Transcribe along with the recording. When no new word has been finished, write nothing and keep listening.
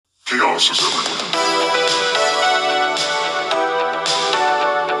Chaos is everywhere.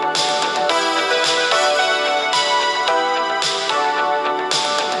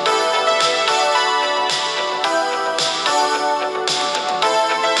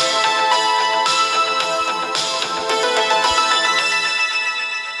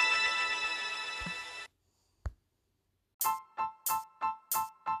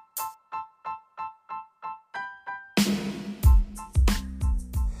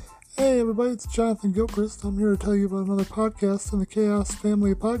 Hey everybody, it's Jonathan Gilchrist. I'm here to tell you about another podcast in the Chaos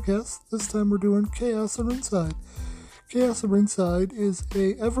family of podcasts. This time we're doing Chaos and Ringside. Chaos and Ringside is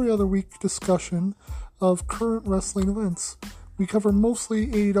a every other week discussion of current wrestling events. We cover mostly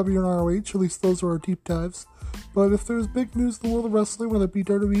AEW and ROH, at least those are our deep dives. But if there's big news in the world of wrestling, whether it be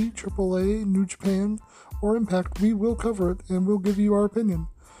WWE, AAA, New Japan, or Impact, we will cover it and we'll give you our opinion.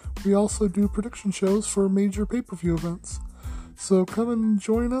 We also do prediction shows for major pay-per-view events. So come and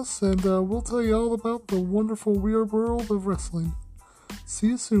join us, and we'll tell you all about the wonderful, weird world of wrestling. See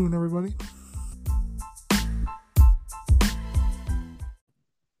you soon, everybody.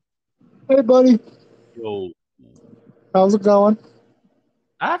 Hey, buddy. Yo, How's it going?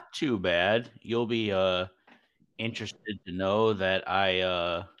 not too bad. You'll be interested to know that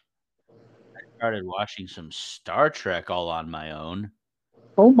I started watching some Star Trek all on my own.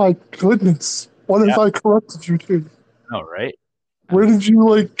 Oh my goodness. What have I corrupted you to? Oh, right? Where did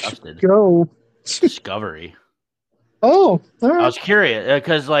you, Disgusted. go? Discovery. Oh, all I right. was curious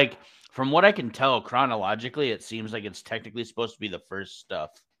because, from what I can tell chronologically, it seems like it's technically supposed to be the first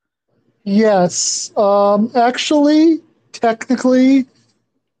stuff. Yes. Actually, technically,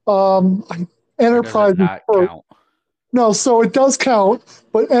 Or does Enterprise it not is count? No, so it does count,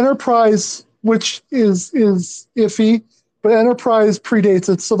 but Enterprise, which is iffy, but Enterprise predates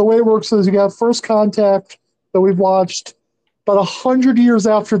it. So the way it works is you got First Contact that we've watched, but 100 years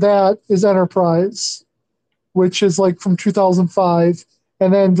after that is Enterprise, which is from 2005,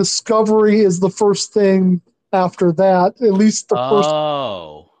 and then Discovery is the first thing after that. At least the first,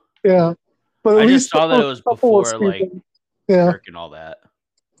 yeah. But at I least just saw that it was before yeah. Kirk and all that.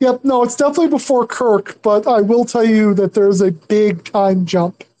 Yep, no, it's definitely before Kirk, but I will tell you that there's a big time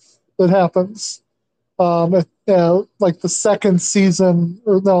jump that happens. The second season,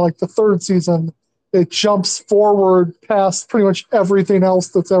 or no, the third season, it jumps forward past pretty much everything else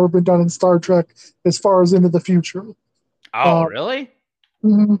that's ever been done in Star Trek as far as into the future. Oh, really?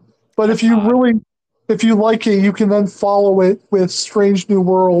 Mm-hmm. But That's if you like it, you can then follow it with Strange New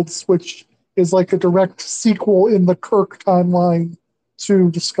Worlds, which is like a direct sequel in the Kirk timeline to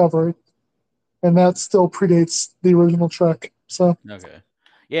Discovery, and that still predates the original Trek. So okay.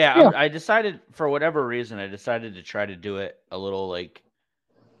 Yeah, I decided for whatever reason I decided to try to do it a little like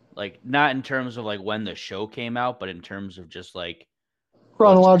not in terms of when the show came out, but in terms of just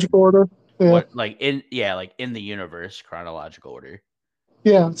chronological order. Yeah. What in the universe chronological order.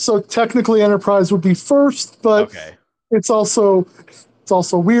 Yeah. So technically, Enterprise would be first, but Okay. it's also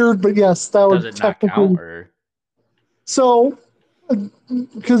weird. But yes, that Does would it not count or? So,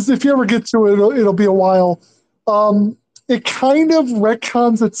 because if you ever get to it, it'll be a while. It kind of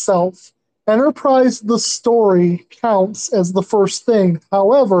retcons itself. Enterprise, the story, counts as the first thing.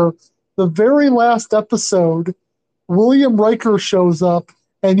 However, the very last episode, William Riker shows up,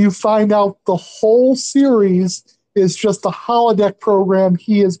 and you find out the whole series is just a holodeck program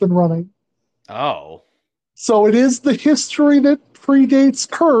he has been running. Oh. So it is the history that predates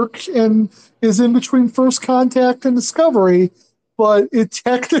Kirk and is in between First Contact and Discovery, but it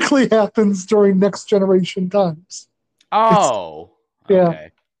technically happens during Next Generation times. Oh. Yeah.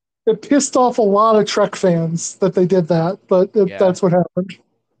 Okay. It pissed off a lot of Trek fans that they did that, but that's what happened.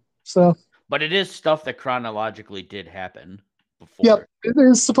 So. But it is stuff that chronologically did happen before. Yep, it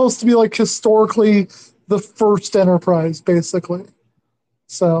is supposed to be historically the first Enterprise, basically.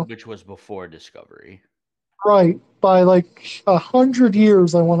 So. Which was before Discovery. Right, by 100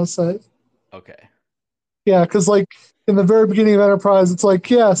 years, I want to say. Okay. Yeah, because in the very beginning of Enterprise,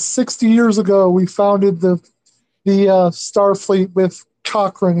 it's 60 years ago we founded the Starfleet with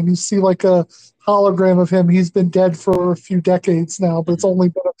Cochrane, and you see a hologram of him. He's been dead for a few decades now, but it's only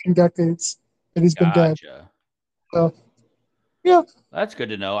been a few decades that he's been dead. So, yeah. That's good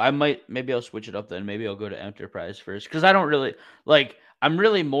to know. Maybe I'll switch it up then. Maybe I'll go to Enterprise first because I don't really I'm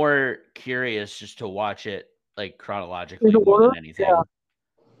really more curious just to watch it chronologically more than anything.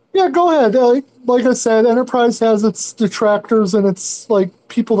 Yeah, go ahead. Like I said, Enterprise has its detractors and its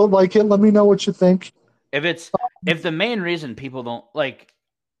people that like it. Let me know what you think. If the main reason people don't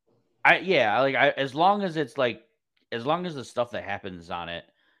as long as it's as long as the stuff that happens on it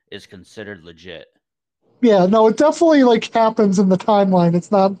is considered legit. Yeah, no, it definitely like happens in the timeline.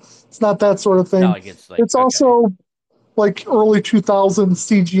 It's not that sort of Not thing. like it's like It's okay, also like early 2000s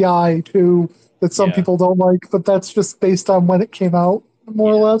CGI too that some yeah, people don't like, but that's just based on when it came out,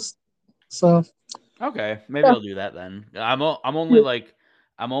 more or yeah, less. So okay. Maybe yeah, I'll do that then. I'm only yeah, like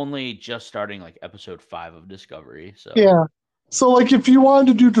I'm only just starting like episode 5 of Discovery, so yeah. So like if you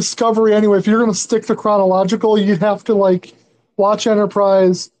wanted to do Discovery anyway, if you're gonna stick to chronological, you'd have to like watch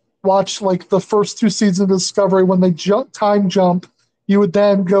Enterprise, watch like the first two seasons of Discovery when they time jump. You would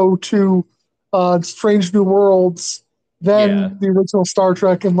then go to Strange New Worlds, yeah, then the original Star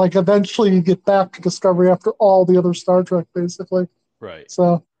Trek, and like eventually you get back to Discovery after all the other Star Trek, basically. right.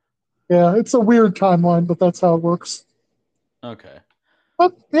 So yeah, it's a weird timeline, but that's how it works. Okay.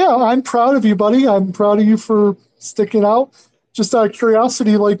 But yeah, I'm proud of you, buddy. I'm proud of you for sticking out. Just out of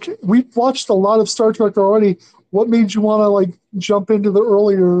curiosity, like we've watched a lot of Star Trek already. What made you want to like jump into the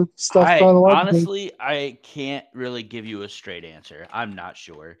earlier stuff I chronologically? honestly I can't really give you a straight answer. I'm not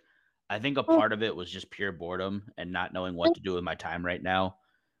sure. I think a Oh, part of it was just pure boredom and not knowing what to do with my time right now.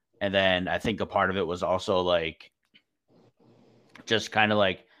 And then I think a part of it was also like just kind of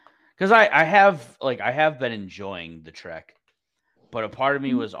like because I have been enjoying the trek, but a part of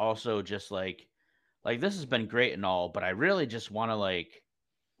me was also just like this has been great and all, but I really just want to like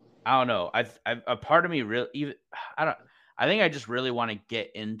I don't know. I a part of me really even I don't I think I just really want to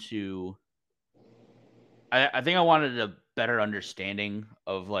get into I think I wanted a better understanding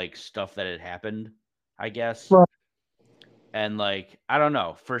of like stuff that had happened, I guess. right, And like I don't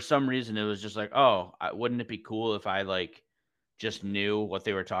know, for some reason it was just like, oh, wouldn't it be cool if I like just knew what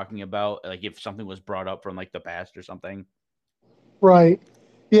they were talking about, like if something was brought up from like the past or something. right.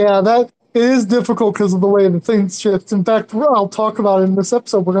 Yeah, that it is difficult because of the way the things shift. In fact, I'll talk about it in this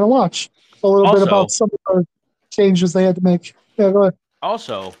episode. We're going to watch a little bit about Also, some of the changes they had to make. Yeah, go ahead.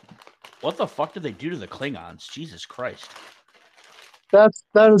 also, what the fuck did they do to the Klingons? Jesus Christ,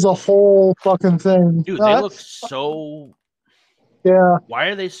 That is a whole fucking thing. dude, they look so. Yeah. Why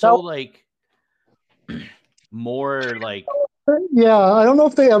are they That so like more like? Yeah, I don't know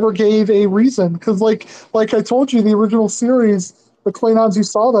if they ever gave a reason because, like I told you, the original series, the Klingons you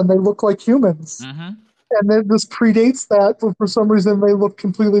saw them, they look like humans, Mm-hmm. and then this predates that. But for some reason, they look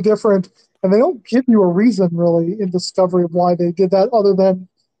completely different, and they don't give you a reason really in Discovery of why they did that, other than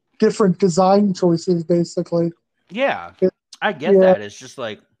different design choices, basically. Yeah, It- I get yeah, that. It's just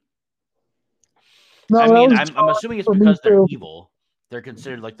like no, I that mean, was I'm jarring assuming it's for me because they're too. evil. They're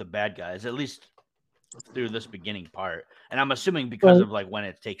considered like the bad guys, at least through this beginning part. And I'm assuming because Right? of like when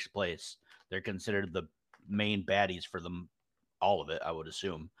it takes place, they're considered the main baddies for them all of it, I would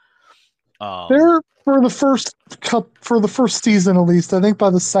assume. Um They're for the first cup for the first season at least. I think by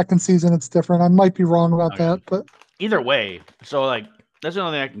the second season it's different. I might be wrong about okay. that, but Either way, so like that's the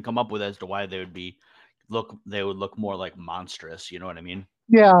only thing I can come up with as to why they would look more like monstrous, you know what I mean?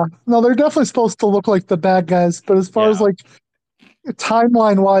 yeah, no, they're definitely supposed to look like the bad guys. But as far as Yeah. like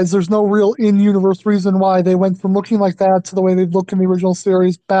timeline wise, there's no real in universe reason why they went from looking like that to the way they look in the original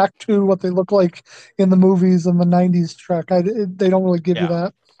series back to what they look like in the movies and the 90s Trek. They don't really give you Yeah.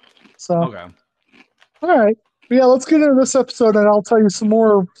 that. So, Okay. all right. But yeah, let's get into this episode and I'll tell you some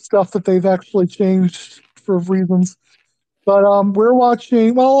more stuff that they've actually changed for reasons. But we're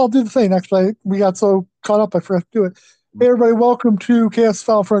watching. Well, I'll do the thing. Actually, we got so caught up, I forgot to do it. Hey, everybody, welcome to Chaos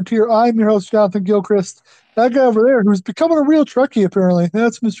Final Frontier. I'm your host, Jonathan Gilchrist. That guy over there, who's becoming a real Trekkie, apparently,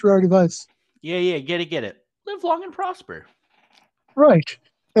 that's Mr. Artie Weiss. Yeah, yeah, get it. Live long and prosper. Right.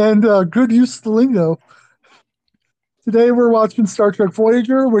 And good use of the lingo. Today, we're watching Star Trek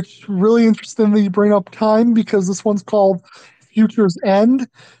Voyager, which really interestingly bring up time because this one's called Future's End,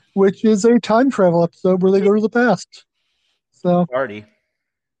 which is a time travel episode where they go to the past. So, Party.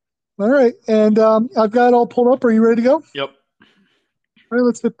 all right. And I've got it all pulled up. Are you ready to go? Yep. All right,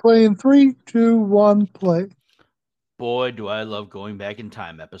 let's hit play in three, two, one, play. Boy, do I love going back in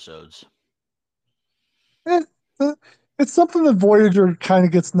time episodes. Eh, uh, it's something that Voyager kind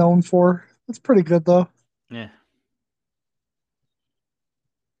of gets known for. It's pretty good though. Yeah.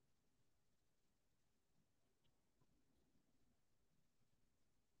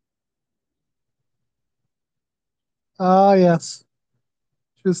 Ah, yes.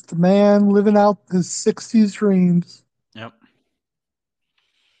 Just a man living out his 60s dreams. Yep.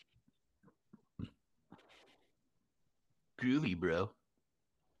 Groovy, bro.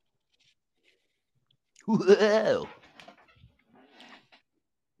 Whoa.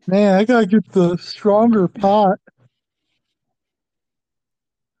 Man, I gotta get the stronger pot.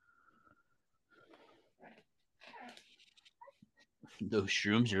 Those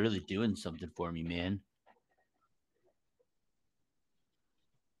shrooms are really doing something for me, man.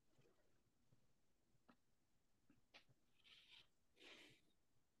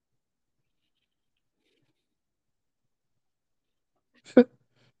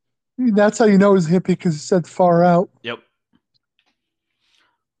 That's how you know he's hippie because he said far out. Yep.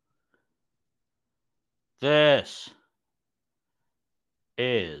 This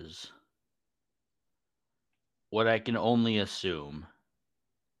is what I can only assume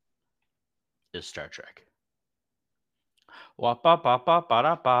is Star Trek.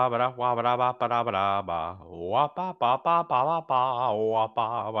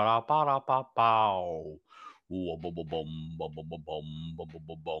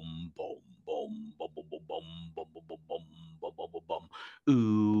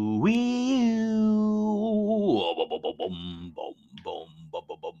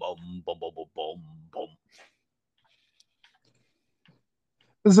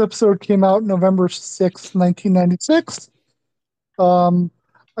 This episode came out November 6th, 1996. Um,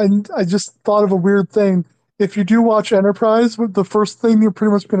 and I just thought of a weird thing. If you do watch Enterprise, the first thing you're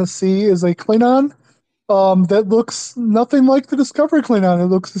pretty much going to see is a Klingon that looks nothing like the Discovery Klingon. It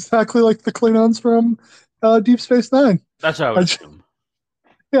looks exactly like the Klingons from Deep Space Nine. That's what I I would just, assume.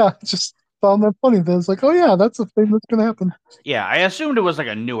 yeah, just found that funny. That it's like, oh yeah, that's a thing that's going to happen. Yeah, I assumed it was like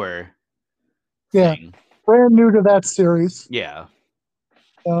a newer Yeah, thing. brand new to that series. Yeah.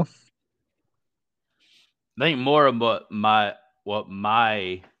 Uh, I think more of what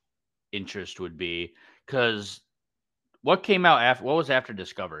my interest would be, because what came out after, what was after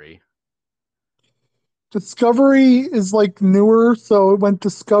Discovery? Discovery is like newer, so it went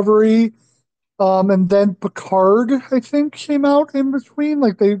Discovery, and then Picard, I think, came out in between.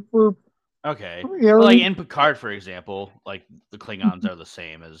 Like they were Okay. But like airing. in Picard, for example, like the Klingons are the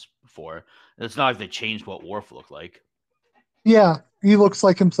same as before. It's not like they changed what Worf looked like. Yeah, he looks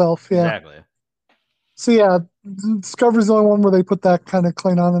like himself. Yeah. Exactly. So yeah, Discovery's the only one where they put that kind of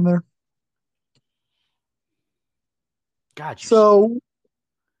Klingon in there. God, you. So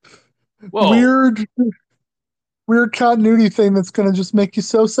Whoa. weird, weird continuity thing that's going to just make you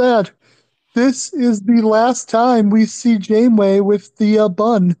so sad. This is the last time we see Janeway with the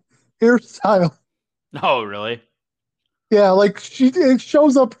bun hairstyle. Oh, really? Yeah, like it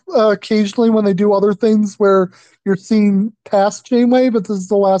shows up occasionally when they do other things where you're seeing past Janeway, but this is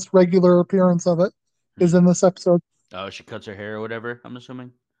the last regular appearance of it. Is Hmm. in this episode. Oh, she cuts her hair or whatever, I'm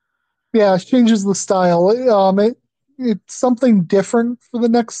assuming. Yeah, it changes the style. It's something different for the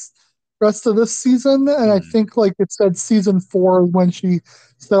next rest of this season, and I Hmm. think like it said, season 4 is when she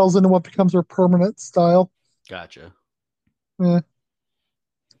settles into what becomes her permanent style. Gotcha. Yeah.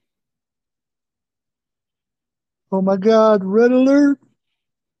 Oh my God! Red alert!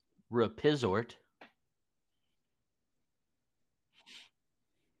 Rapizort.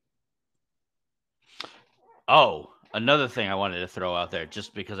 Oh, another thing I wanted to throw out there,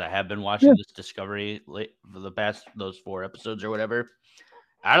 just because I have been Yeah. watching this Discovery for the past those 4 episodes or whatever.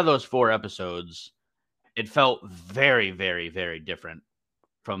 Out of those 4 episodes, it felt very, very, very different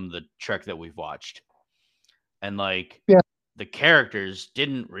from the Trek that we've watched, and like Yeah. the characters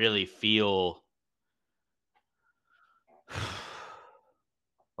didn't really feel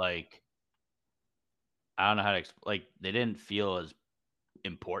like, I don't know how to like, they didn't feel as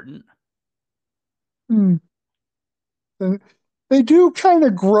important. Hmm. They do kind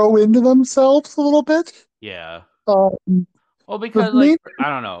of grow into themselves a little bit. Yeah. Um, Well, the because like main I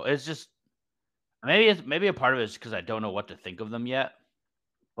don't know, it's just maybe a part of it is because I don't know what to think of them yet.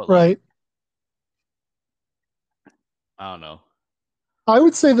 But like right. I don't know. I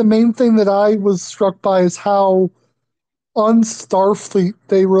would say the main thing that I was struck by is how unstarfleet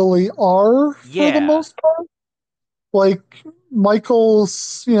they really are for the Yeah, most part. Like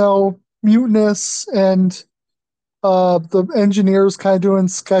Michael's, mutinous, and the engineers kind of doing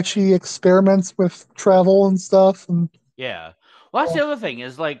sketchy experiments with travel and stuff. And yeah. Well, that's the other thing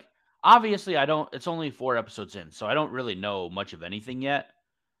is like obviously I don't. It's only 4 episodes in, so I don't really know much of anything yet.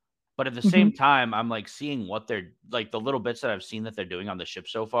 But at the mhm. same time, I'm like seeing what they're like the little bits that I've seen that they're doing on the ship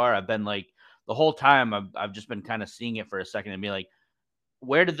so far. I've been like the whole time I've just been kind of seeing it for a second and be like,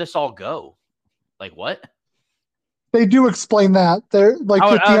 where did this all go? Like what? They do explain that. They're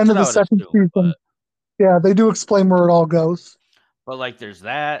like at the That's end what of I the would second assume, season. Yeah, they do explain where it all goes. but, like, there's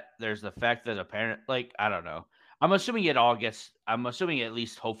that. There's the fact that apparent like, I don't know. I'm assuming it all gets I'm assuming at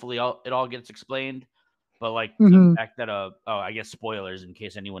least hopefully it all gets explained. But, like, the Hmm. fact that, oh, I guess spoilers in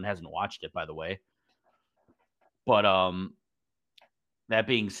case anyone hasn't watched it, by the way. But, that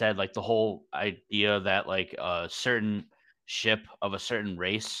being said, like, the whole idea that, like, a certain ship of a certain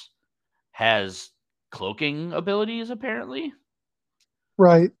race has cloaking abilities, apparently.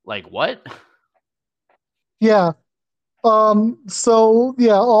 Right. Like, what? Yeah. So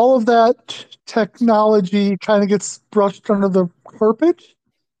yeah, all of that technology kind of gets brushed under the carpet.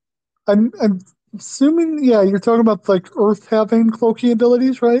 I'm assuming, yeah, you're talking about like Earth having cloaking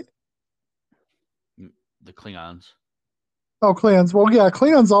abilities, right? The Klingons. Oh, Klingons. Well, yeah,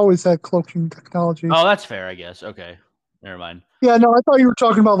 Klingons always had cloaking technology. Oh, that's fair, I guess. Okay, never mind. Yeah, no, I thought you were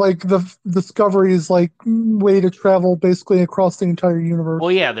talking about like the Discovery's like way to travel basically across the entire Well,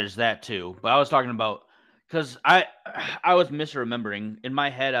 universe. yeah, there's that too. But I was talking about because I was misremembering in my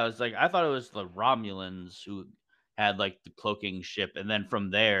head. I was like, I thought it was the Romulans who had like the cloaking ship, and then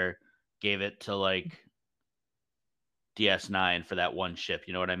from there gave it to like DS9 for that one ship.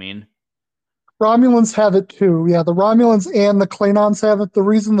 You know what I mean? Romulans have it too. Yeah, the Romulans and the Klingons have it. The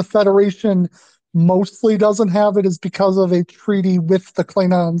reason the Federation mostly doesn't have it is because of a treaty with the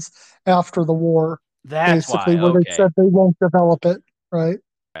Klingons after the war, That's basically, why. where they Okay, said they won't develop it, right?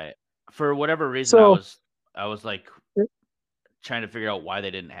 right. For whatever reason, So, I was like trying to figure out why they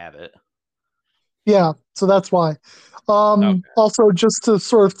didn't have it. yeah, so that's why. Okay. Also, just to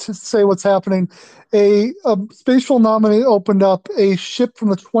sort of to say what's happening, a spatial anomaly opened up. A ship from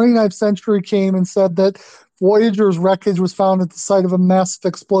the 29th century came and said that Voyager's wreckage was found at the site of a massive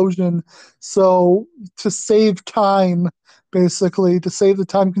explosion. So, to save time, basically, to save the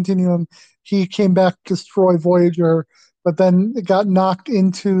time continuum, he came back to destroy Voyager, but then it got knocked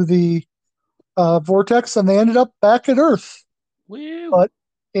into the vortex and they ended up back at Earth. Woo, But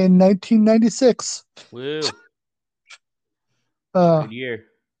in 1996. woo. It's a Uh, good year.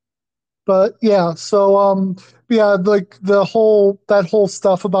 but yeah, so yeah, like the whole that whole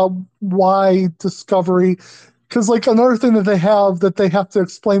stuff about why Discovery, because like another thing that they have to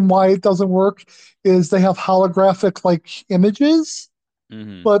explain why it doesn't work is they have holographic like images,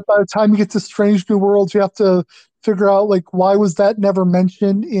 Mm-hmm. but by the time you get to Strange New Worlds, you have to figure out like why was that never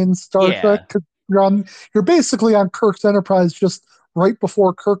mentioned in Star Trek? Yeah. 'Cause you're basically on Kirk's Enterprise just right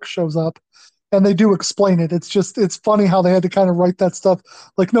before Kirk shows up, and they do explain it. It's just it's funny how they had to kind of write that stuff.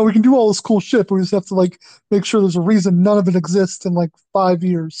 Like, no, we can do all this cool shit, but we just have to like make sure there's a reason none of it exists in like 5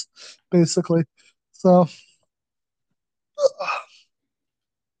 years, basically. So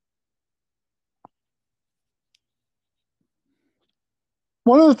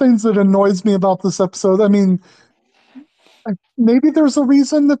one of the things that annoys me about this episode, I mean, maybe there's a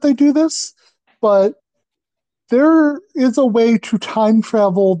reason that they do this, but there is a way to time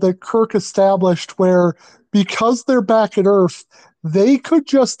travel that Kirk established where because they're back at Earth, they could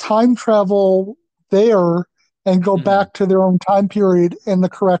just time travel there and go Mm-hmm. back to their own time period in the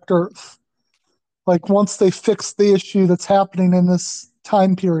correct Earth. Like once they fix the issue that's happening in this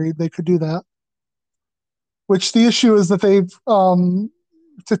time period, they could do that. Which the issue is that they've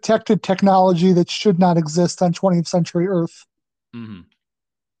detected technology that should not exist on 20th century Earth. Mm-hmm.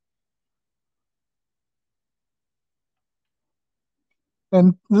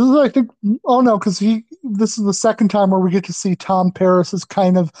 And this is, I think, oh no, because this is the second time where we get to see Tom Paris is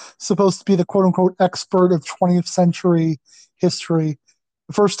kind of supposed to be the quote unquote expert of 20th century history.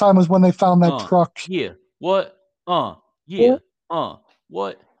 The first time was when they found that truck. Yeah. What? Yeah. Oh,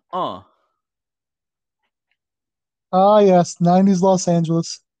 What? ah, yes, 90s Los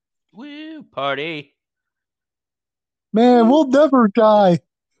Angeles. Woo. Party. Man, Woo. we'll never die.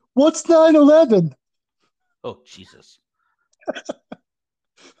 What's 9/11? Oh, Jesus.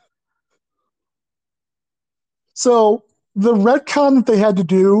 So the retcon that they had to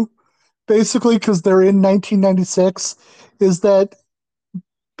do, basically, because they're in 1996, is that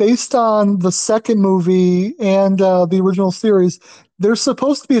based on the second movie and the original series, there's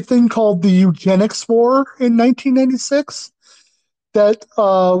supposed to be a thing called the eugenics war in 1996 that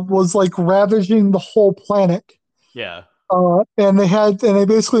was like ravaging the whole planet. Yeah. And they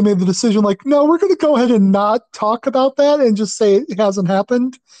basically made the decision like, no, we're going to go ahead and not talk about that and just say it hasn't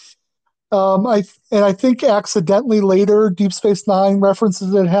happened. I think accidentally later Deep Space Nine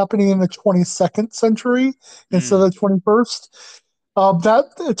references it happening in the 22nd century instead Mm. of the 21st. That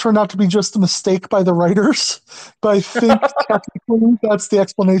it turned out to be just a mistake by the writers, but I think technically that's the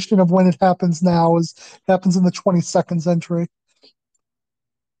explanation of when it happens now. Is happens in the 22nd century.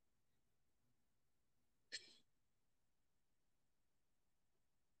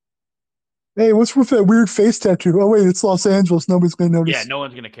 Hey, what's with that weird face tattoo? Oh wait, it's Los Angeles. Nobody's gonna Yeah, notice. no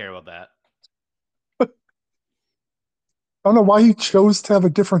one's gonna care about that. I don't know why he chose to have a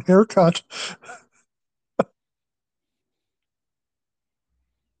different haircut.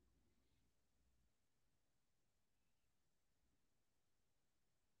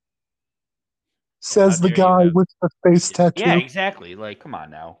 Yeah, how Says the dare you guy have? with the face Yeah, tattoo. exactly. Like, come on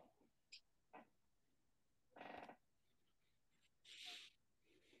now.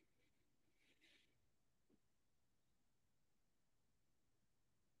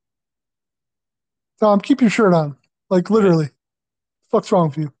 Tom, keep your shirt on. Like Right. literally. What's wrong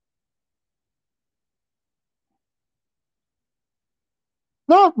with you?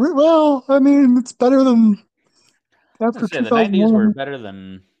 Well. I mean, it's better than I was after gonna say the '90s were 2001. better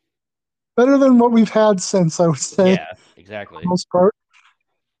than. Better than what we've had since, I would say, Yeah, for the exactly. most part.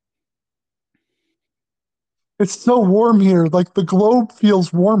 It's so warm here. Like the globe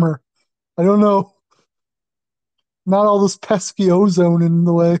feels warmer. I don't know. Not all this pesky ozone in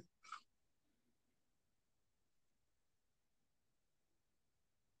the way.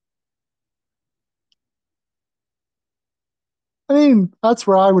 I mean, that's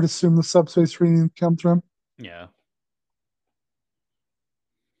where I would assume the subspace radiation comes from. Yeah.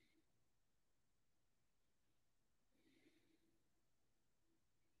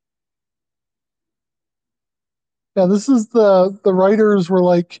 Yeah, this is the writers were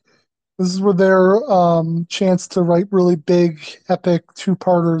like, this is where their chance to write really big, epic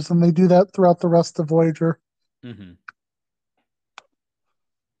two-parters, and they do that throughout the rest of Voyager. Hmm.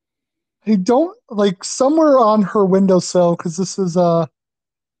 I don't like somewhere on her windowsill because this is also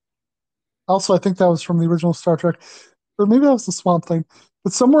I think that was from the original Star Trek, or maybe that was the Swamp Thing.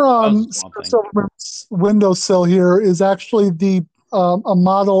 But somewhere That was the on Swamp Sarah Thing. Silverman's windowsill here is actually the a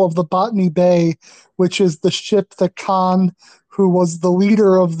model of the Botany Bay, which is the ship that Khan, who was the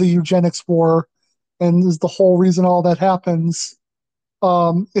leader of the eugenics war, and is the whole reason all that happens.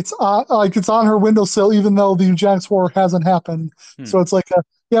 It's it's on her windowsill, even though the eugenics war hasn't happened. Hmm. So it's like,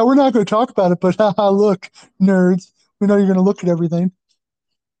 yeah, we're not going to talk about it, but haha, look, nerds, we know you're going to look at everything.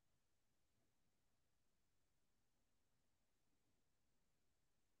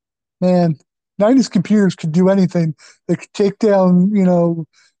 Man, 90s computers could do anything. They could take down,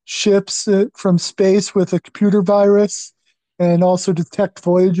 ships from space with a computer virus and also detect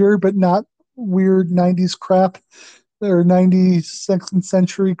Voyager, but not weird 90s crap or 92nd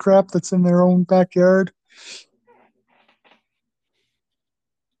century crap that's in their own backyard.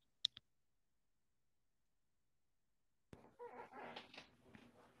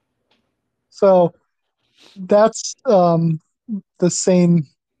 So that's the same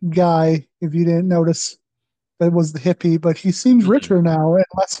guy, if you didn't notice, that was the hippie, but he seems Hmm. richer now and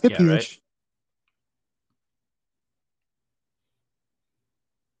less Yeah. Right. hippie-ish.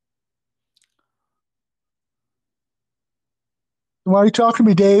 Why are you talking to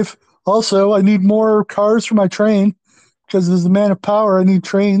me, Dave? Also, I need more cars for my train because as a man of power, I need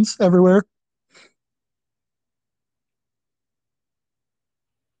trains everywhere.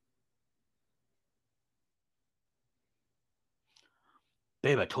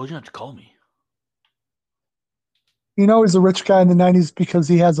 Babe, I told you not to call me. He's a rich guy in the 90s because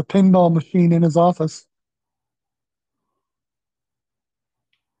he has a pinball machine in his office.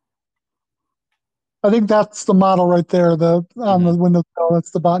 I think that's the model right there, the on Hmm. the windowsill.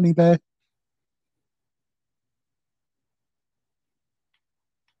 That's the Botany Bay.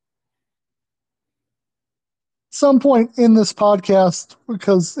 Some point in this podcast,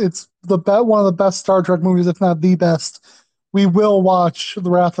 because it's one of the best Star Trek movies, if not the best, we will watch The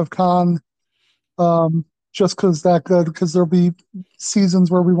Wrath of Khan, um, just because that good. Because there'll be seasons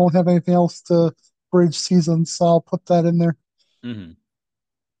where we won't have anything else to bridge seasons, so I'll put that in there. Hmm.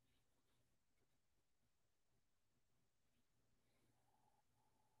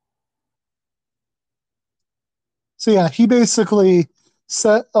 So yeah, he basically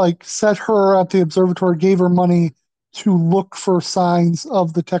set her at the observatory, gave her money to look for signs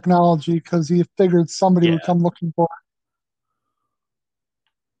of the technology because he figured somebody would Yeah. come looking for it.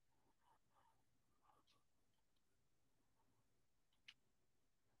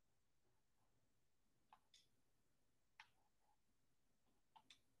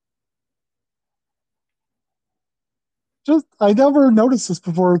 Just I never noticed this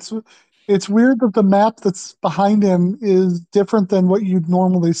before. It's weird that the map that's behind him is different than what you'd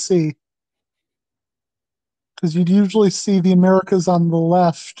normally see because you'd usually see the Americas on the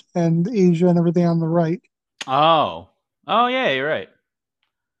left and Asia and everything on the right. Oh. Oh yeah, you're right.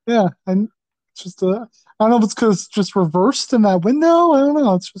 Yeah, and it's just I don't know if it's because it's just reversed in that window. I don't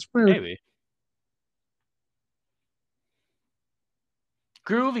know. It's just weird. Maybe.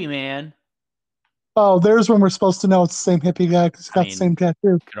 Groovy, man. Oh, there's when we're supposed to know it's the same hippie guy because he's I got the mean, same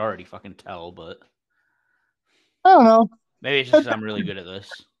tattoo. could already fucking tell, but I don't know. maybe it's just It- because I'm really good at this.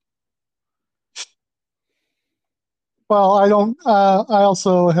 well, I don't. I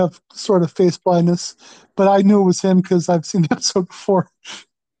also have sort of face blindness, but I knew it was him because I've seen the episode before.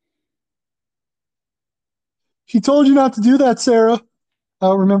 He told you not to do that, Sarah. I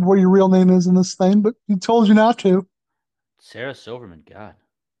don't remember what your real name is in this thing, but he told you not to. Sarah Silverman, God.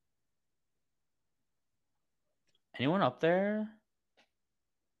 Anyone up there?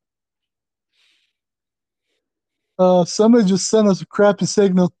 Somebody just sent us a crappy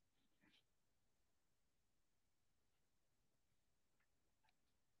signal.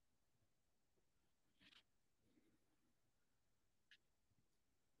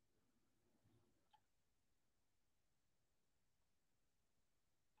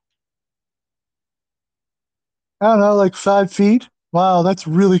 I don't know, like 5 feet. Wow, that's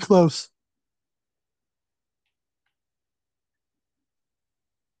really close.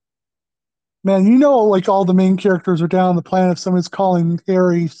 Man, you know, like all the main characters are down on the planet if somebody's calling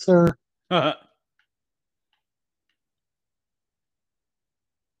Harry, sir.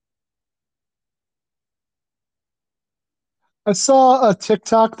 I saw a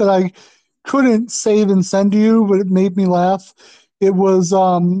TikTok that I couldn't save and send to you, but it made me laugh. It was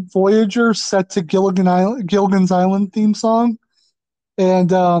Voyager set to Gilligan's Island theme song.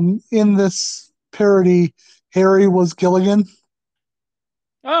 And in this parody, Harry was Gilligan.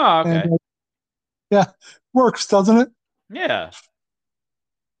 Oh, And okay. yeah, works, doesn't it? Yeah.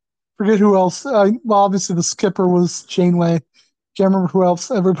 Forget who else. Well, obviously, the skipper was Janeway. Can't remember who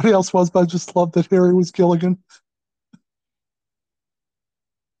else everybody else was, but I just loved that Harry was Gilligan.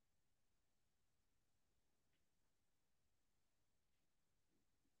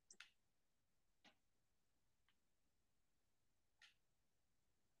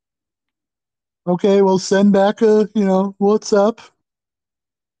 Okay, well, send back what's up?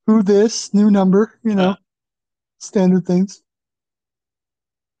 Who this? New number, standard things.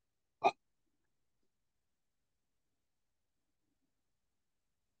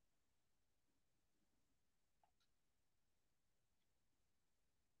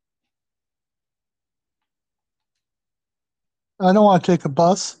 I don't want to take a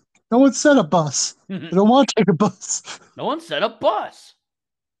bus. No one said a bus. I don't want to take a bus. No one said a bus.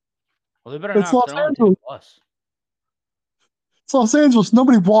 Well, they better It's not, 'cause Los I don't want to take Angeles. a bus. It's Los Angeles.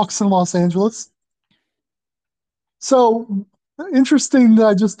 Nobody walks in Los Angeles. So interesting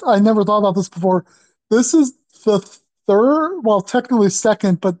that I never thought about this before. This is the third, well, technically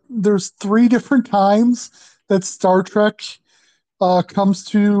second, but there's three different times that Star Trek comes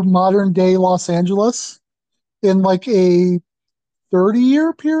to modern day Los Angeles in like a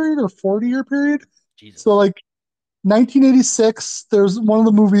 30-year period or 40-year period. So Jesus. like 1986, there's one of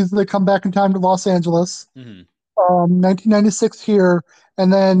the movies they come back in time to Los Angeles. Hmm. 1996 here,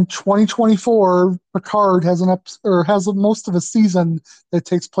 and then 2024, Picard has has most of a season that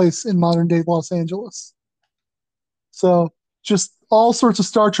takes place in modern day Los Angeles. So just all sorts of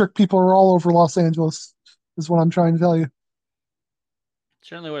Star Trek people are all over Los Angeles, is what I'm trying to tell you.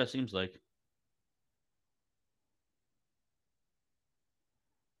 Certainly what it seems like.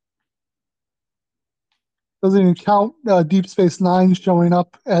 Doesn't even count Deep Space Nine showing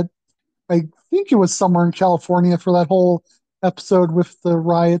up at, I think it was somewhere in California for that whole episode with the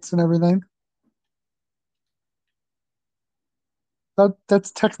riots and everything.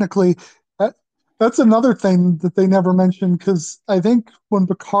 That's technically that, that's another thing that they never mentioned because I think when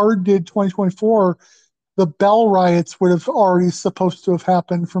Picard did 2024, the Bell riots would have already supposed to have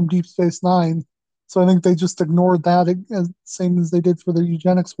happened from Deep Space Nine. So I think they just ignored that, same as they did for the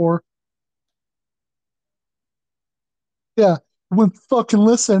eugenics war. Yeah, wouldn't fucking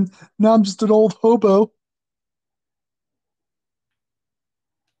listen. Now I'm just an old hobo.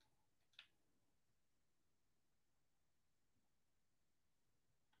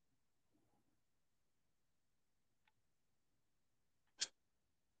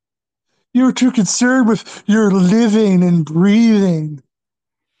 You're too concerned with your living and breathing.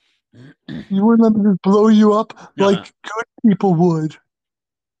 You wouldn't let me just blow you up like good people would.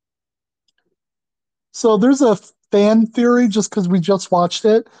 So there's a fan theory, just because we just watched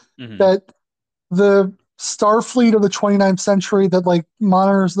it, Hmm. that the Starfleet of the 29th century that like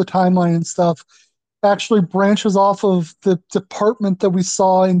monitors the timeline and stuff actually branches off of the department that we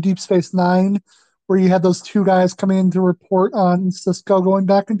saw in Deep Space Nine, where you had those two guys coming in to report on Cisco going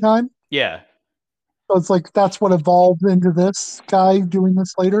back in time. Yeah. So it's like that's what evolved into this guy doing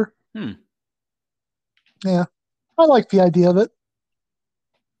this later. Hmm. Yeah, I like the idea of it.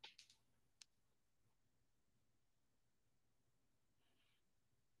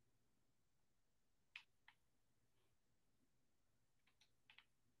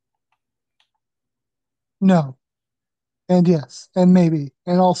 No, and yes, and maybe,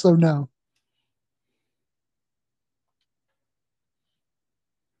 and also no.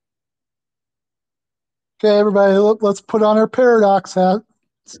 Okay, everybody, let's put on our paradox hat.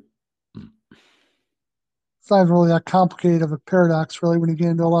 It's not really that complicated of a paradox, really, when you get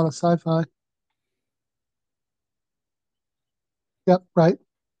into a lot of sci-fi. Yep, right.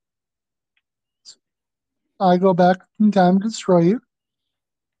 I go back in time to destroy you.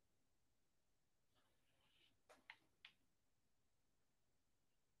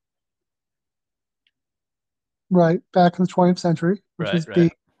 Right, back in the 20th century, which Right, is B.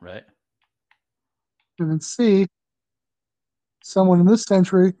 right, right. And then C, someone in this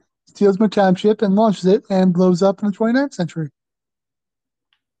century steals my time ship and launches it and blows up in the 29th century.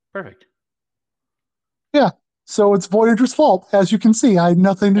 Perfect. Yeah. So it's Voyager's fault. As you can see, I had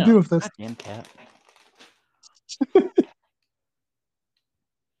nothing to Yeah. do with this. Goddamn cat.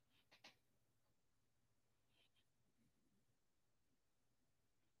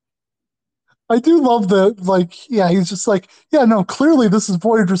 I do love the like, yeah, he's just like, yeah, no, clearly this is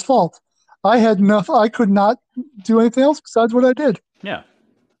Voyager's fault. I had enough. I could not do anything else besides what I did. Yeah.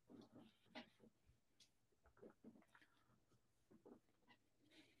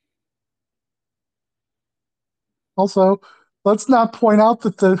 Also, let's not point out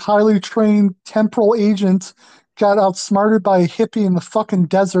that the highly trained temporal agent got outsmarted by a hippie in the fucking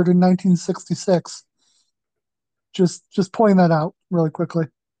desert in 1966. Just pointing that out really quickly.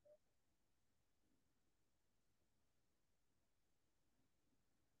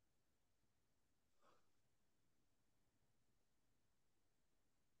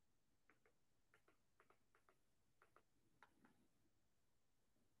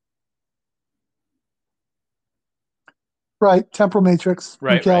 Right, temporal matrix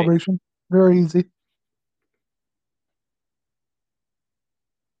Right, right. recalibration. Very easy.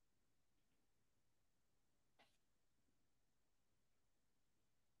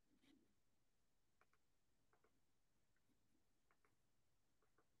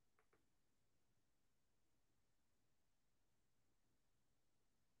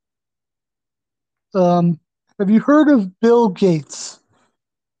 Um, have you heard of Bill Gates?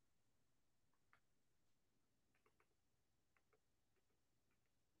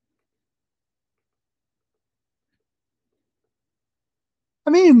 I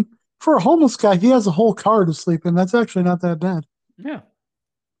mean, for a homeless guy, he has a whole car to sleep in. That's actually not that bad. Yeah.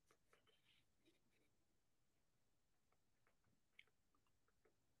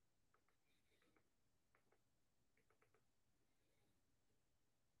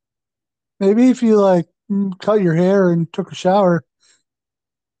 Maybe if you like cut your hair and took a shower.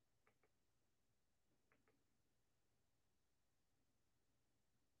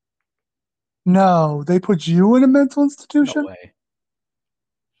 No, they put you in a mental No institution? way.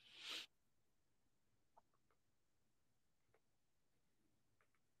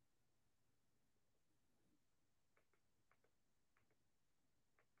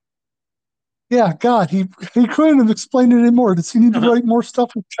 Yeah, God, he couldn't have explained it anymore. Does he need to write more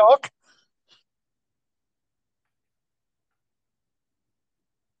stuff with chalk?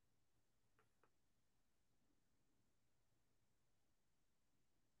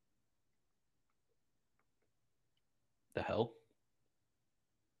 The hell?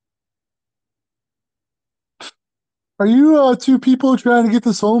 Are you two people trying to get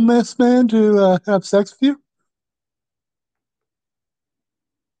this homeless man to have sex with you?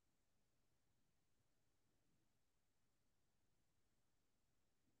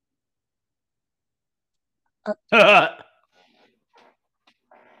 Uh,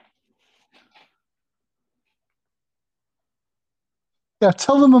 yeah,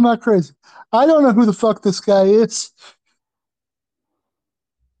 tell them I'm not crazy. I don't know who the fuck this guy is.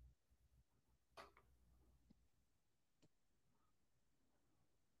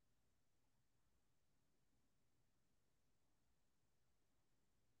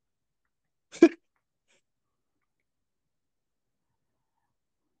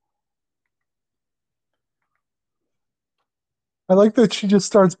 I like that she just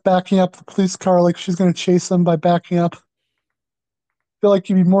starts backing up the police car like she's going to chase them by backing up. I feel like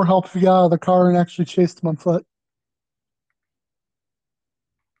you'd be more help if you got out of the car and actually chased them on foot.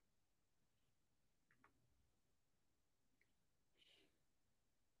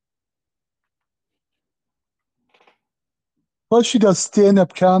 Plus, she does stand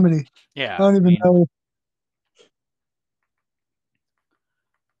up comedy. I Yeah. don't I even mean, know.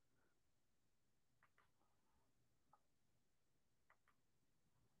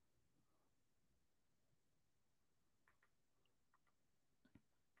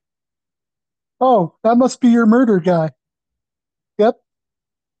 Oh, that must be your murder guy. Yep.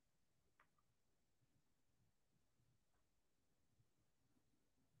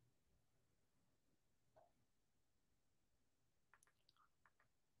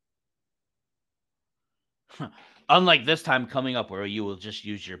 unlike this time coming up where you will just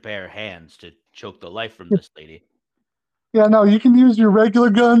use your bare hands to choke the life from this lady. Yeah, no, you can use your regular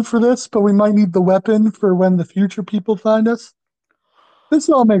gun for this, but we might need the weapon for when the future people find us. This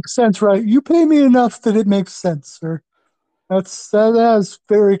all makes sense, right? You pay me enough that it makes sense, sir. That is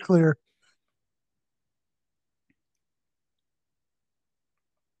very clear.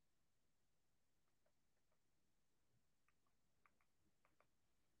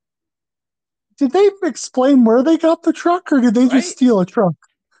 Did they explain where they got the truck, or did they just Right? steal a truck?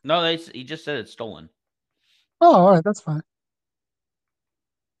 No, he just said it's stolen. Oh, all right, that's fine.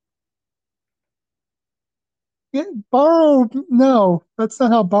 Yeah, borrow? No, that's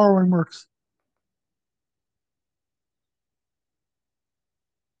not how borrowing works.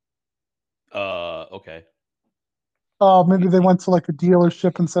 Okay. Oh, maybe they went to like a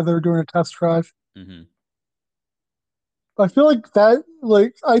dealership and said they were doing a test drive. Hmm. I feel like that,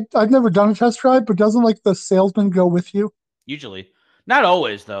 like I've never done a test drive, but doesn't like the salesman go with you? Usually, not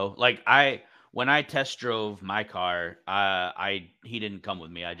always though. Like when I test drove my car, I he didn't come with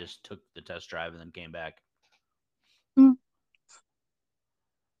me. I just took the test drive and then came back. Hmm.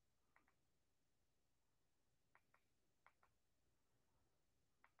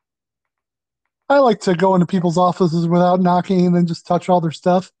 I like to go into people's offices without knocking and then just touch all their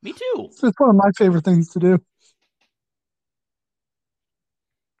stuff. Me too. It's one of my favorite things to do.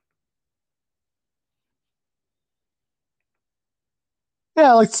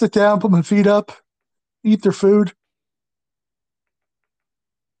 Yeah, I like to sit down, put my feet up, eat their food.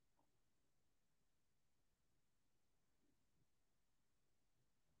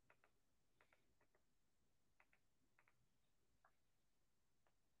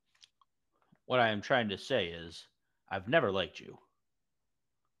 What I am trying to say is, I've never liked you.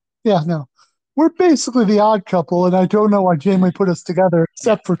 Yeah, no. We're basically the odd couple, and I don't know why Janeway put us together Yeah.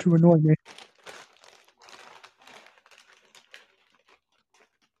 except for to annoy me.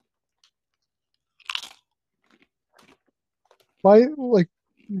 Why, like,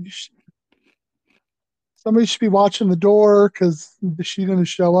 somebody should be watching the door because she's going to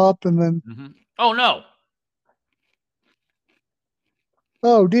show up, and then, Hmm. Oh no.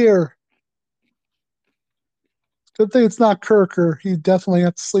 oh dear. Good thing it's not Kirk, or he definitely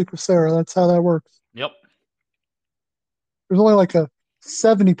have to sleep with Sarah. That's how that works. Yep. There's only like a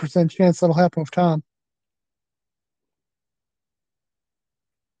 70% chance that'll happen with Tom.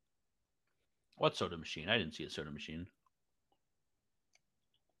 What soda machine? I didn't see a soda machine.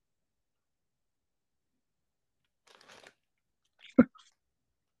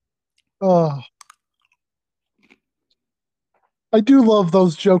 Oh, I do love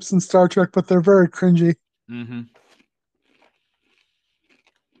those jokes in Star Trek, but they're very cringy. Hmm.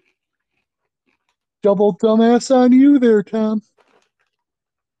 Double dumbass on you there, Tom.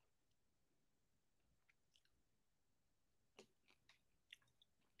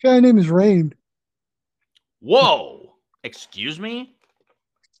 Guy name is Rain. Whoa. Excuse me.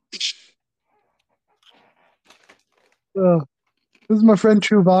 Uh, this is my friend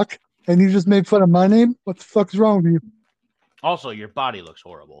Chuvak, and you just made fun of my name? What the fuck is wrong with you? Also, your body looks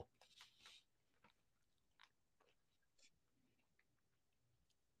horrible.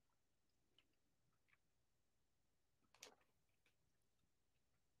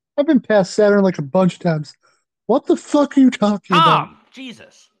 I've been past Saturn like a bunch of times. What the fuck are you talking about? Tom.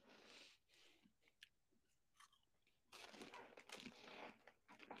 Jesus.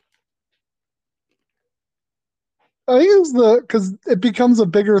 I think it's the because it becomes a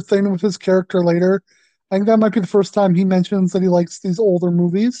bigger thing with his character later. I think that might be the first time he mentions that he likes these older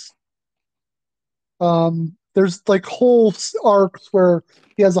movies. There's like whole arcs where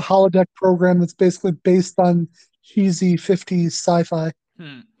he has a holodeck program that's basically based on cheesy 50s sci-fi.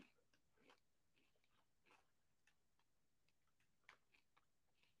 Hmm.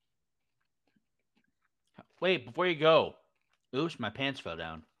 Wait, before you go. Oops, my pants fell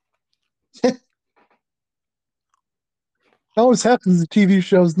down. That always happens in TV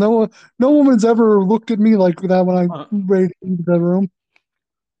shows. No woman's ever looked at me like that when I Huh. raid into the room,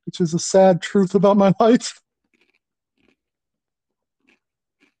 which is a sad truth about my life.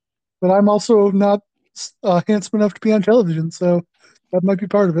 But I'm also not handsome enough to be on television, so that might be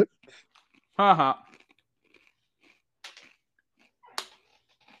part of it. Haha.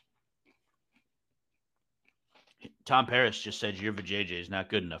 Tom Paris just said your vajayjay is not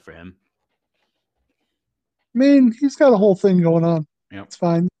good enough for him. I mean, he's got a whole thing going on. Yep. It's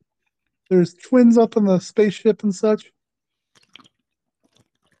fine. There's twins up in the spaceship and such.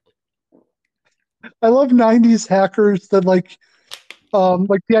 I love 90s hackers that like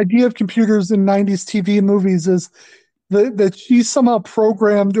the idea of computers in 90s TV and movies is that she somehow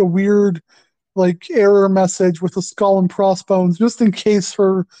programmed a weird like error message with a skull and crossbones just in case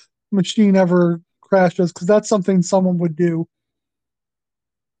her machine ever crashes because that's something someone would do.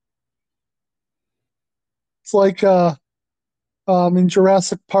 It's like in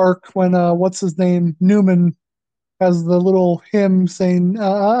Jurassic Park when what's his name Newman has the little hymn saying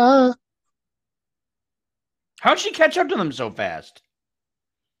How'd she catch up to them so fast?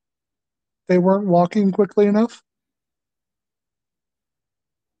 they weren't walking quickly enough.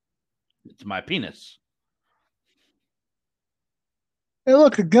 It's my penis. Hey,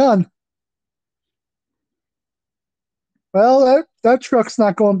 look, a gun. Well, that truck's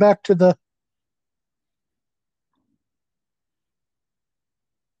not going back to the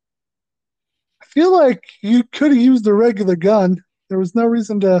feel like you could have used a regular gun. There was no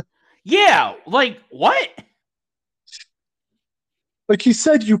reason to. Yeah, like what? Like he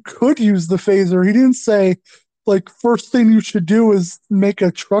said, you could use the phaser. He didn't say, like, first thing you should do is make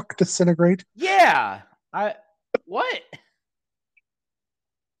a truck disintegrate. Yeah, I what?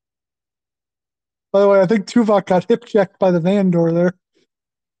 By the way, I think Tuvok got hip checked by the van door there.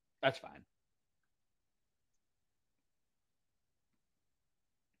 That's fine.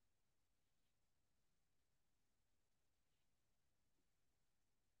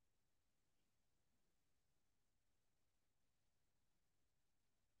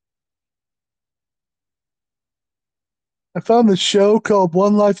 I found this show called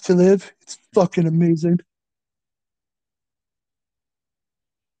One Life to Live. It's fucking amazing.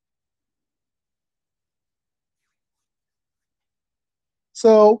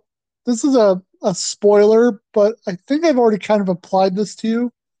 So this is a spoiler, but I think I've already kind of applied this to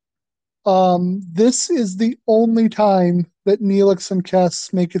you. This is the only time that Neelix and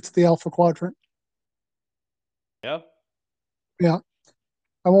Kess make it to the Alpha Quadrant. Yep. Yeah.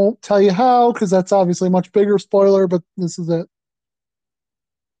 I won't tell you how because that's obviously a much bigger spoiler, but this is it.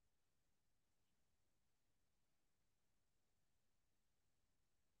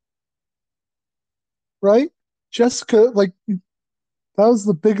 Right? Jessica, like, that was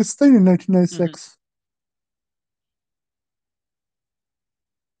the biggest thing in Mm-hmm. 1996.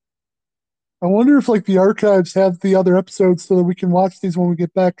 I wonder if, like, the archives have the other episodes so that we can watch these when we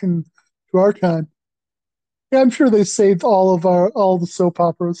get back into our time. Yeah, I'm sure they saved all the soap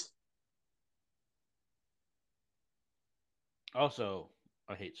operas. Also,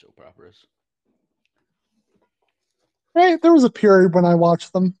 I hate soap operas. Right? There was a period when I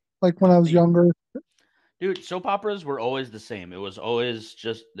watched them, like when No, I was see, younger. dude, soap operas were always the same. It was always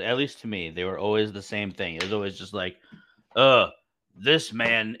just, at least to me, they were always the same thing. It was always just like, uh, this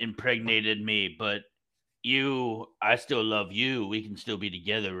man impregnated me, but I still love you. We can still be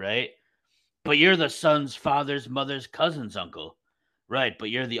together, right? But you're the son's father's mother's cousin's uncle. Right, but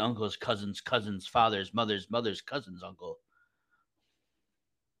you're the uncle's cousin's father's mother's cousin's uncle.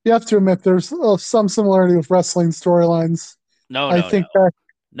 You have to admit there's some similarity with wrestling storylines. No, I no, no. think back,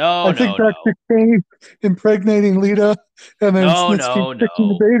 No, I think no, back to no. Kane impregnating Lita, and then No, Snitsky no, kicking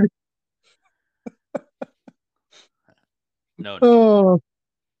the no. baby. No, no. Oh,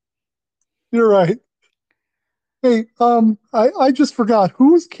 you're right. Hey, I just forgot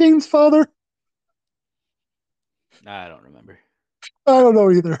who was Kane's father. I don't remember. I don't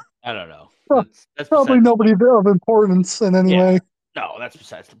know either. I don't know. Huh, That's probably besides the nobody point. of importance in any Yeah. way. No, that's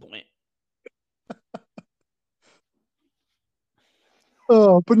besides the point.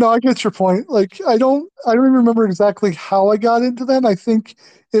 But no, I get your point. Like, I don't even remember exactly how I got into them. I think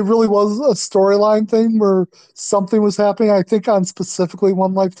it really was a storyline thing where something was happening. I think on specifically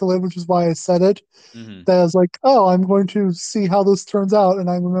One Life to Live, which is why I said it. Hmm. That I was like, oh, I'm going to see how this turns out. And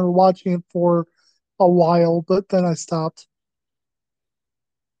I remember watching it for a while, but then I stopped.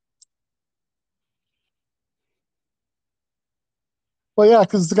 Well, yeah,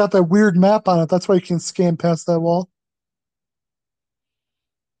 because it's got that weird map on it. That's why you can scan past that wall.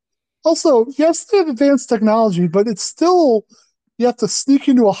 Also, yes, they have advanced technology, but it's still, you have to sneak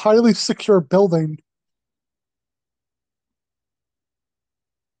into a highly secure building.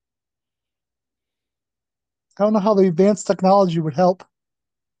 I don't know how the advanced technology would help.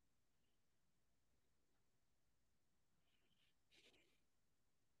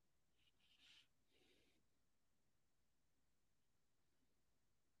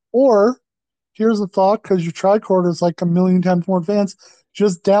 Or here's a thought, because your tricorder is like a million times more advanced.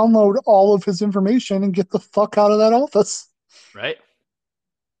 Just download all of his information and get the fuck out of that office. Right?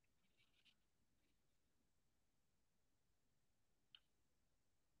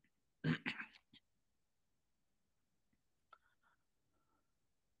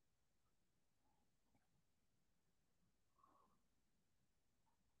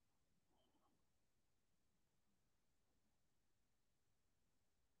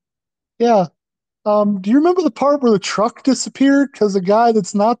 Yeah. Do you remember the part where the truck disappeared because the guy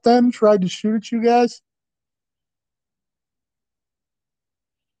that's not them tried to shoot at you guys?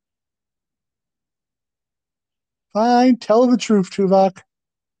 Fine, tell the truth, Tuvok.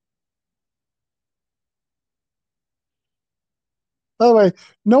 By the way,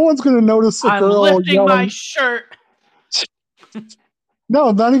 no one's going to notice a I'm girl lifting my yelling. shirt.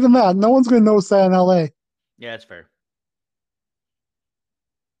 No, not even that. No one's going to notice that in LA. Yeah, it's fair.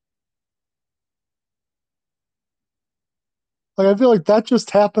 Like, I feel like that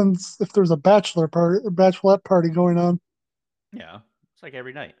just happens if there's a bachelor party or bachelorette party going on. Yeah. It's like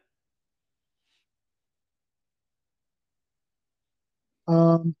every night.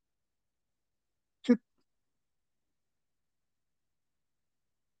 Um,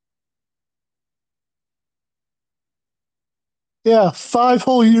 Yeah, 5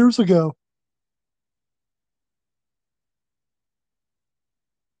 whole years ago.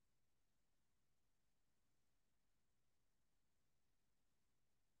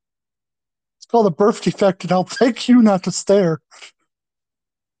 It's called a birth defect, and I'll thank you not to stare.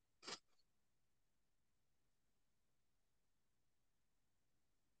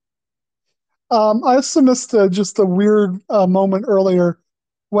 I also missed just a weird moment earlier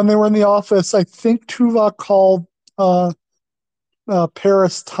when they were in the office. I think Tuvok called uh,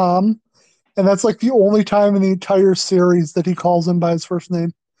 Paris Tom, and that's like the only time in the entire series that he calls him by his first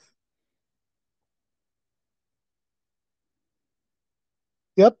name.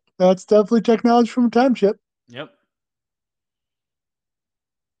 Yep, that's definitely technology from a time ship. Yep.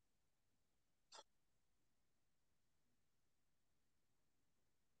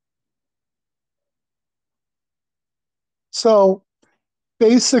 So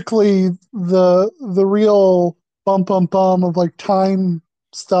basically, the real bum of like time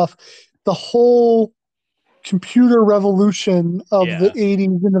stuff, the whole computer revolution of the Yeah.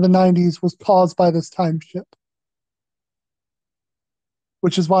 80s into the 90s was caused by this time ship,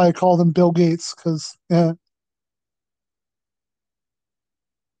 which is why I call him Bill Gates, because yeah.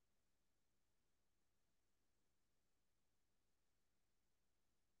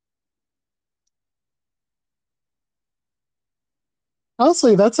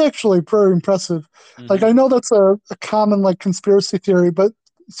 Honestly, that's actually pretty impressive. Like, Hmm. I know that's a common like conspiracy theory, but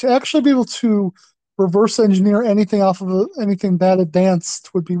to actually be able to reverse engineer anything off of anything that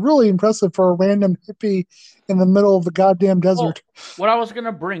advanced would be really impressive for a random hippie in the middle of the goddamn desert. Well, what I was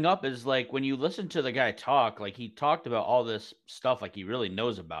gonna bring up is like when you listen to the guy talk, like he talked about all this stuff, like he really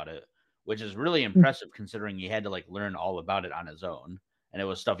knows about it, which is really impressive considering he had to like learn all about it on his own, and it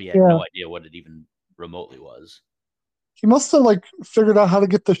was stuff he had Yeah, no idea what it even remotely was. he must have like figured out how to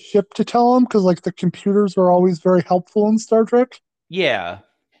get the ship to tell him because like the computers are always very helpful in Star Trek. Yeah,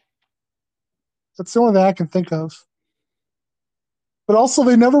 That's the only thing I can think of. But also,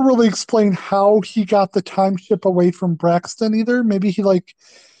 they never really explain how he got the time ship away from Braxton either. Maybe he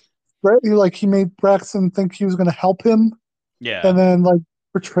made Braxton think he was going to help him, and yeah, then like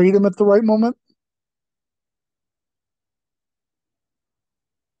betrayed him at the right moment.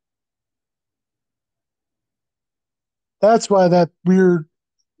 That's why that weird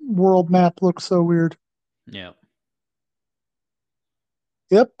world map looks so weird. yeah.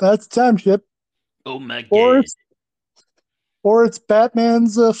 Yep, that's time ship, Oh my or god. it's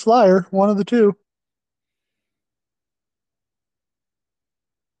Batman's flyer. One of the two.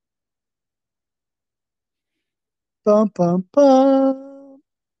 Bum bum bum.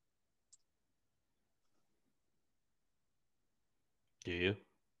 Do you?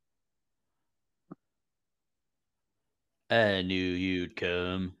 I knew you'd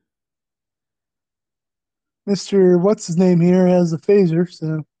come. Mister, what's his name here has a phaser.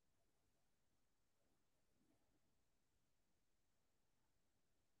 So,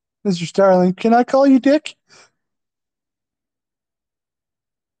 Mister Starling, can I call you Dick?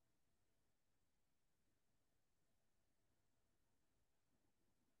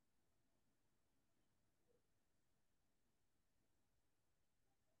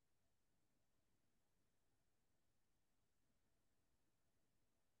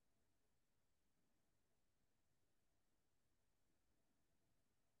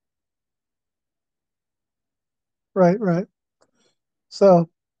 Right, right. So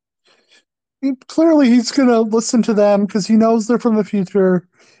clearly he's going to listen to them because he knows they're from the future,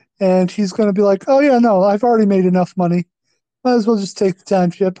 and he's going to be like, "Oh yeah, no, I've already made enough money. Might as well just take the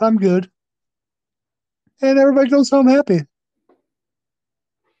time ship. I'm good." And everybody goes home happy.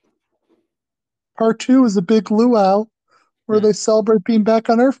 Part two is a big luau where Hmm. they celebrate being back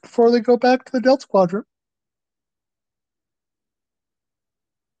on Earth before they go back to the Delta Quadrant.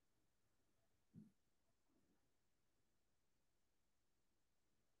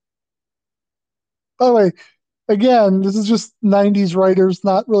 By the way, again, this is just 90s writers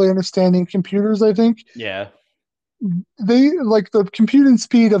not really understanding computers, I think. Yeah. They like the computing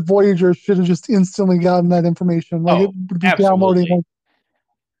speed of Voyager should have just instantly gotten that information. Like it Oh, would be downloading absolutely.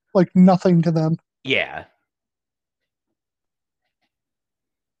 like nothing to them. Yeah.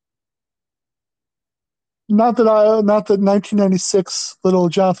 Not that 1996 little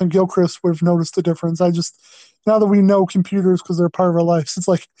Jonathan Gilchrist would have noticed the difference. I just now that we know computers because they're part of our lives, it's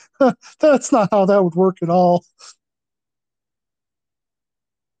like that's not how that would work at all.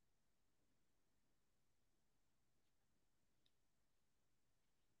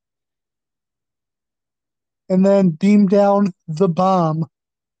 And then beam down the bomb.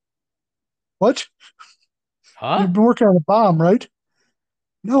 What? Huh? You've been working on a bomb, right?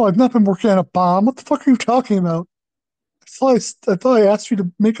 No, I've not been working on a bomb. What the fuck are you talking about? I thought I asked you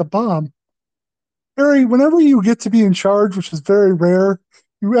to make a bomb. Harry, whenever you get to be in charge, which is very rare,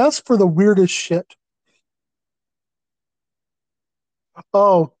 you ask for the weirdest shit.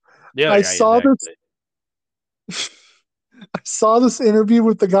 Oh, Yeah, I yeah, saw this. exactly. I saw this interview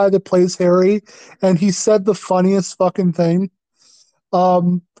with the guy that plays Harry, and he said the funniest fucking thing.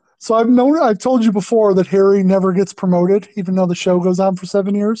 Um, so I've told you before that Harry never gets promoted, even though the show goes on for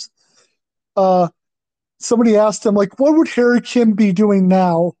 7 years. Uh, Somebody asked him like, "What would Harry Kim be doing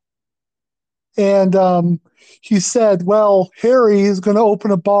now?" And he said, "Well, Harry is going to open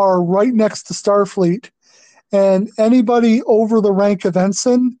a bar right next to Starfleet, and anybody over the rank of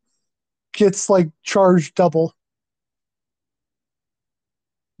ensign gets like charged double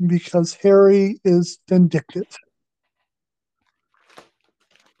because Harry is vindictive."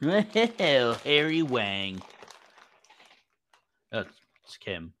 Harry Wang. Oh, it's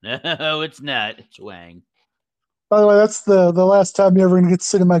Kim. No, it's not. It's Wang. By the way, that's the last time you're ever going to get to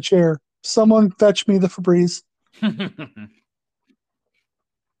sit in my chair. Someone fetch me the Febreze.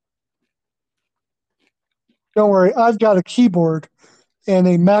 Don't worry, I've got a keyboard and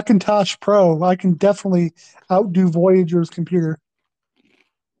a Macintosh Pro. I can definitely outdo Voyager's computer.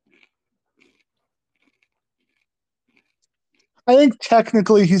 I think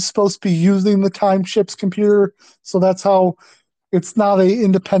technically he's supposed to be using the time ship's computer, so that's how it's not a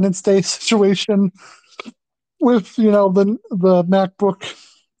Independence Day situation with the MacBook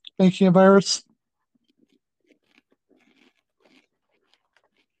making a virus.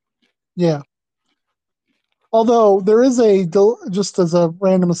 Yeah. Although there is just as a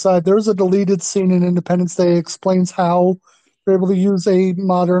random aside, there is a deleted scene in Independence Day that explains how they're able to use a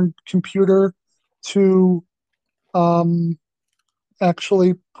modern computer to um,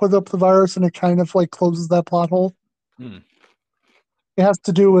 actually put up the virus, and it kind of like closes that plot hole. Hmm. It has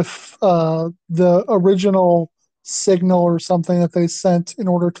to do with the original signal or something that they sent in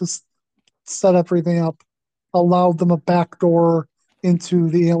order to set everything up, allowed them a backdoor into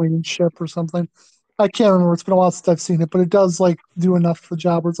the alien ship or something. I can't remember. It's been a while since I've seen it, but it does like do enough for the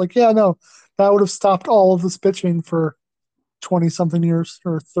job where it's like, yeah, no, that would have stopped all of this bitching for 20 something years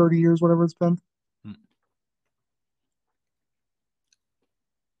or 30 years, whatever it's been. Hmm.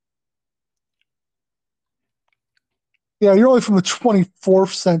 Yeah, you're only from the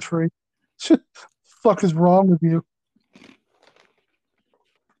 24th century. Fuck is wrong with you?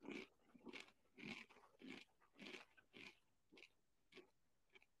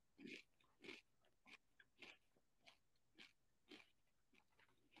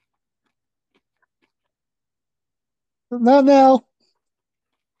 Not now.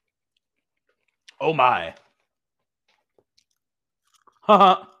 Oh my.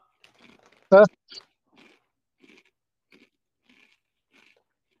 Haha. Uh,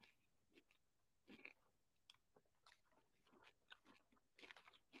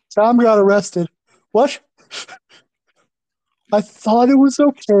 Tom got arrested. What? I thought it was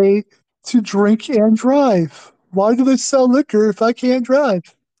okay to drink and drive. Why do they sell liquor if I can't drive?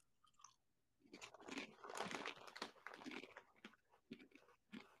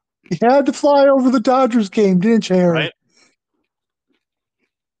 You had to fly over the Dodgers game, didn't you, Harry? Right?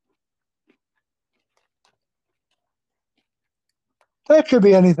 That could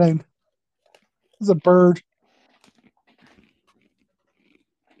be anything. It's a bird.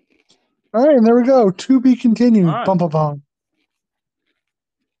 All right, and there we go. To be All continued. right. Bum bum bum.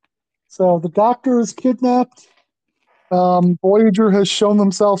 So the doctor is kidnapped. Voyager has shown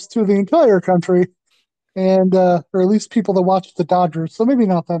themselves to the entire country, and or at least people that watch the Dodgers. So maybe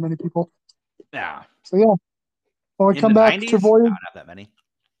not that many people. Yeah. So yeah, when we In come the back to 90s? No, Voyager, not that many.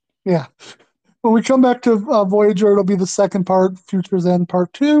 yeah, when we come back to Voyager, it'll be the second part, Future's End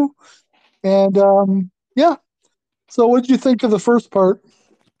Part Two, and yeah. So what did you think of the first part?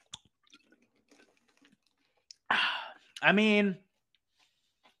 I mean,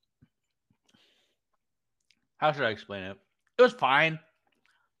 how should I explain it? It was fine.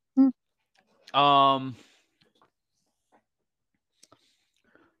 Hmm. Um,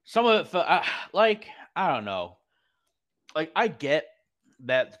 some of it, like, I don't know. Like, I get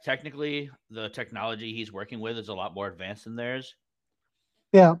that technically the technology he's working with is a lot more advanced than theirs,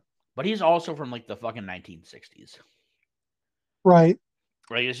 Yeah, but he's also from like the fucking 1960s. right.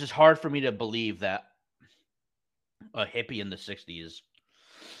 Right? It's just hard for me to believe that a hippie in the 60s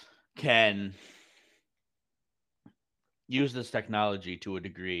can use this technology to a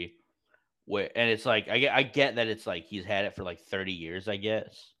degree where, and it's like I get that it's like he's had it for like 30 years, I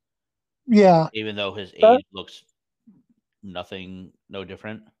guess, Yeah, even though his that, age looks no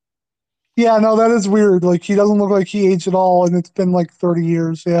different. yeah. No, that is weird. Like he doesn't look like he aged at all, and it's been like 30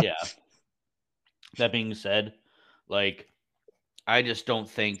 years. Yeah, Yeah. That being said, Like, I just don't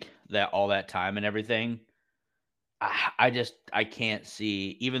think that all that time and everything. I can't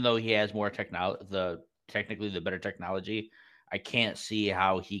see, even though he has more technically the better technology. I can't see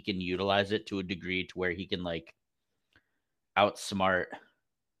how he can utilize it to a degree to where he can like outsmart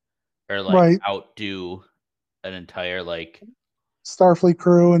or like Right. outdo an entire like Starfleet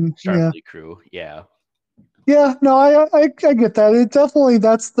crew and yeah. Starfleet crew. Yeah. Yeah, no, I get that. It definitely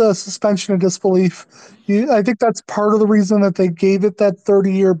that's the suspension of disbelief. I think that's part of the reason that they gave it that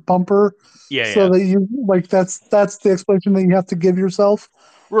 30-year bumper, Yeah, so yeah. that you like that's the explanation that you have to give yourself.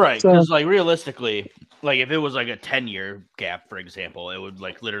 Right, So because like realistically, like if it was like a 10-year gap, for example, it would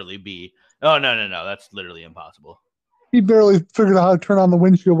like literally be, oh no, no, no, that's literally impossible. he barely figured out how to turn on the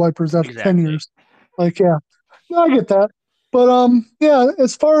windshield wipers after 10 Exactly. years. Like, yeah, no, I get that. But yeah,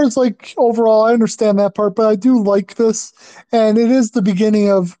 as far as like overall, I understand that part, but I do like this, and it is the beginning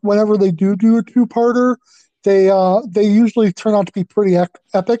of whenever they do a two-parter, they usually turn out to be pretty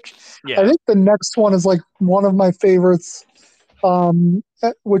epic. I Yeah. think the next one is like one of my favorites,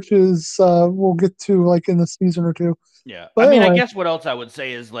 which is we'll get to like in the season or two. Yeah. I But mean, I anyway, guess what else I would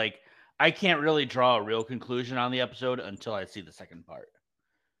say is like I can't really draw a real conclusion on the episode until I see the second part.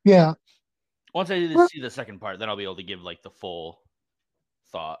 yeah, Once I see the second part, then I'll be able to give like the full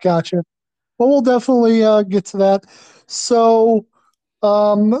thought. gotcha. Well, we'll definitely get to that. So,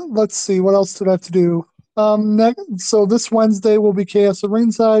 let's see, what else did I have to do? So this Wednesday will be Chaos at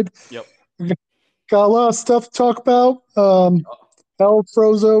Ringside. Yep. Got a lot of stuff to talk about. Hell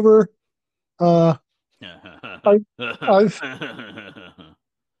froze over. Uh, I, I've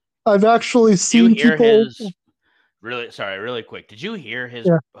I've actually Do you seen hear people. his really quick? Did you hear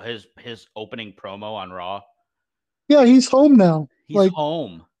Yeah, his opening promo on Raw? yeah, he's home now. He's Like,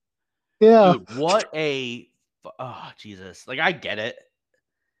 home. yeah, Dude, what a oh Jesus. Like I get it,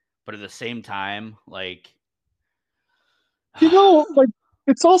 but at the same time, like like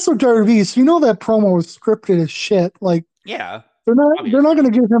it's also Derby, so that promo was scripted as shit. Like, yeah, they're not obviously. going to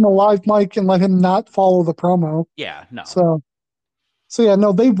give him a live mic and let him not follow the promo. Yeah, no. So yeah,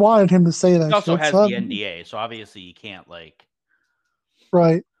 no, they wanted him to say He that also shit. has So the NDA, so obviously you can't like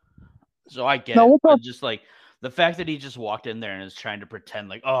right. so I get Now it. we'll But talk. just like the fact that he just walked in there and is trying to pretend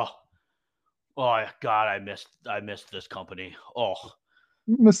like, oh God, I missed this company. Oh,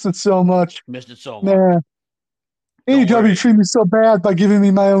 Missed it so much. missed it so much. Man, Don't AEW worry. treated me so bad by giving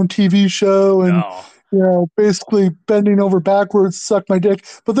me my own TV show and No. basically bending over backwards to suck my dick.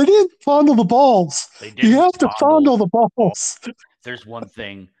 But they didn't fondle the balls. They You didn't have to fondle fondle the oh, balls. there's one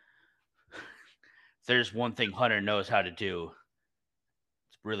thing there's one thing Hunter knows how to do.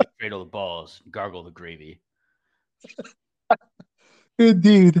 It's really cradle the balls, gargle the gravy.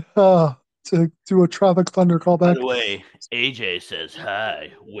 Indeed. To do a Tropic Thunder By callback. the way, AJ says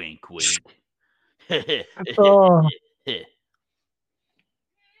hi. Wink, wink. Uh,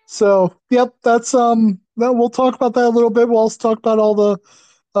 so yep, that's that we'll talk about that a little bit. We'll also talk about all the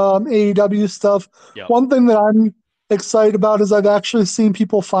AEW stuff. Yep. One thing that I'm excited about is I've actually seen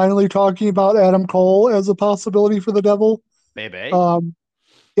people finally talking about Adam Cole as a possibility for the Devil. Baby. Um,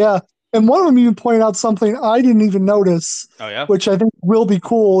 yeah, and one of them even pointed out something I didn't even notice, Oh yeah? which I think will be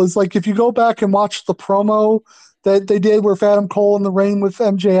cool. Is like if you go back and watch the promo that they did with Adam Cole in the ring with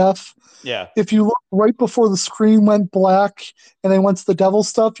MJF. Yeah. If you look right before the screen went black and then went to the devil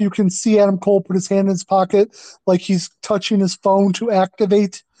stuff, you can see Adam Cole put his hand in his pocket like he's touching his phone to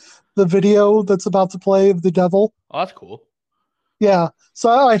activate the video that's about to play of the devil. Oh, that's cool. Yeah. So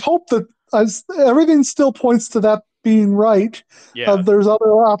I hope that everything still points to that being right. Yeah. There's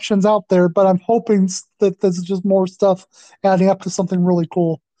other options out there, but I'm hoping that there's just more stuff adding up to something really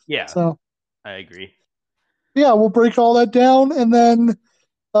cool. Yeah. So I agree. yeah, we'll break all that down, and then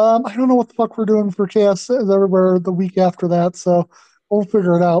I don't know what the fuck we're doing for KS everywhere the week after that, so we'll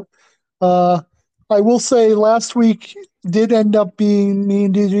figure it out. Uh, I will say last week did end up being me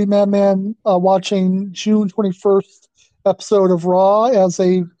and DJ Madman watching June 21st episode of Raw as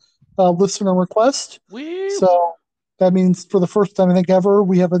a listener request. Woo. So that means for the first time I think ever,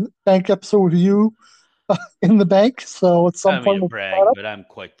 we have a bank episode with you in the bank. So at I some don't mean point to we'll pick that brag, up. but I'm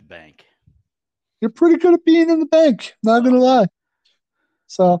quite the bank. You're pretty good at being in the bank, not Oh, gonna lie.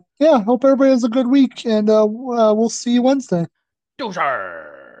 So yeah, hope everybody has a good week, and we'll see you Wednesday. Dozer.